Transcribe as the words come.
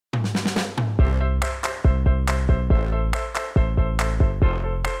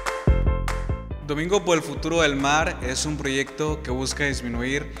Domingo por el Futuro del Mar es un proyecto que busca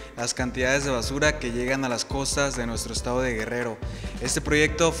disminuir las cantidades de basura que llegan a las costas de nuestro estado de Guerrero. Este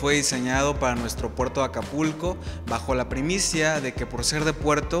proyecto fue diseñado para nuestro puerto de Acapulco bajo la primicia de que por ser de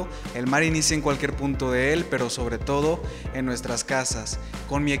puerto, el mar inicia en cualquier punto de él, pero sobre todo en nuestras casas.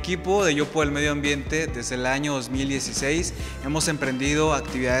 Con mi equipo de Yo por el Medio Ambiente, desde el año 2016, hemos emprendido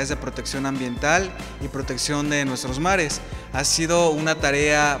actividades de protección ambiental y protección de nuestros mares. Ha sido una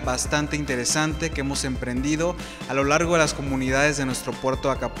tarea bastante interesante que hemos emprendido a lo largo de las comunidades de nuestro puerto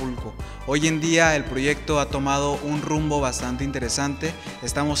de Acapulco. Hoy en día el proyecto ha tomado un rumbo bastante interesante.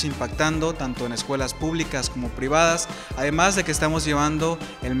 Estamos impactando tanto en escuelas públicas como privadas, además de que estamos llevando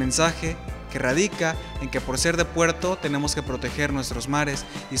el mensaje que radica en que por ser de puerto tenemos que proteger nuestros mares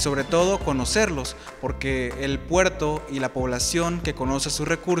y sobre todo conocerlos, porque el puerto y la población que conoce sus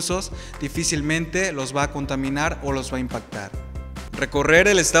recursos difícilmente los va a contaminar o los va a impactar. Recorrer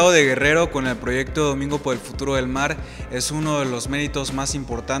el estado de Guerrero con el proyecto Domingo por el Futuro del Mar es uno de los méritos más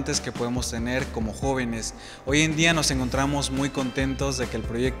importantes que podemos tener como jóvenes. Hoy en día nos encontramos muy contentos de que el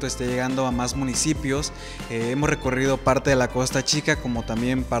proyecto esté llegando a más municipios. Hemos recorrido parte de la Costa Chica como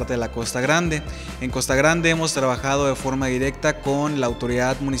también parte de la Costa Grande. En Costa Grande hemos trabajado de forma directa con la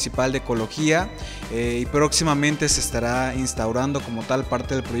Autoridad Municipal de Ecología y próximamente se estará instaurando como tal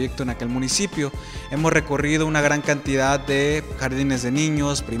parte del proyecto en aquel municipio. Hemos recorrido una gran cantidad de jardines de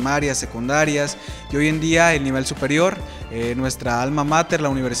niños, primarias, secundarias y hoy en día el nivel superior. Nuestra alma mater, la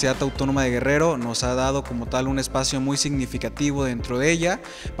Universidad Autónoma de Guerrero, nos ha dado como tal un espacio muy significativo dentro de ella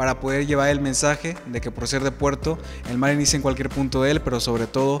para poder llevar el mensaje de que por ser de puerto el mar inicia en cualquier punto de él, pero sobre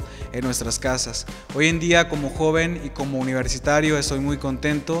todo en nuestras casas. Hoy en día como joven y como universitario estoy muy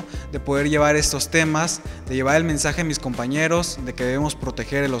contento de poder llevar estos temas, de llevar el mensaje a mis compañeros de que debemos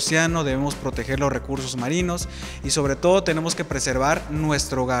proteger el océano, debemos proteger los recursos marinos y sobre todo tenemos que preservar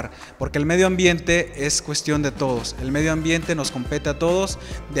nuestro hogar, porque el medio ambiente es cuestión de todos. El medio ambiente nos compete a todos,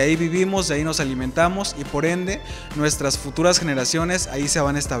 de ahí vivimos, de ahí nos alimentamos y por ende nuestras futuras generaciones ahí se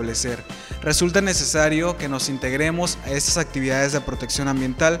van a establecer. Resulta necesario que nos integremos a estas actividades de protección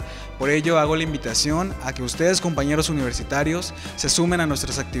ambiental, por ello hago la invitación a que ustedes, compañeros universitarios, se sumen a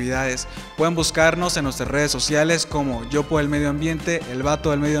nuestras actividades. Pueden buscarnos en nuestras redes sociales como Yo por el Medio Ambiente, El Vato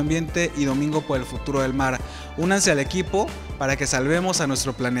del Medio Ambiente y Domingo por el Futuro del Mar. Únanse al equipo para que salvemos a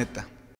nuestro planeta.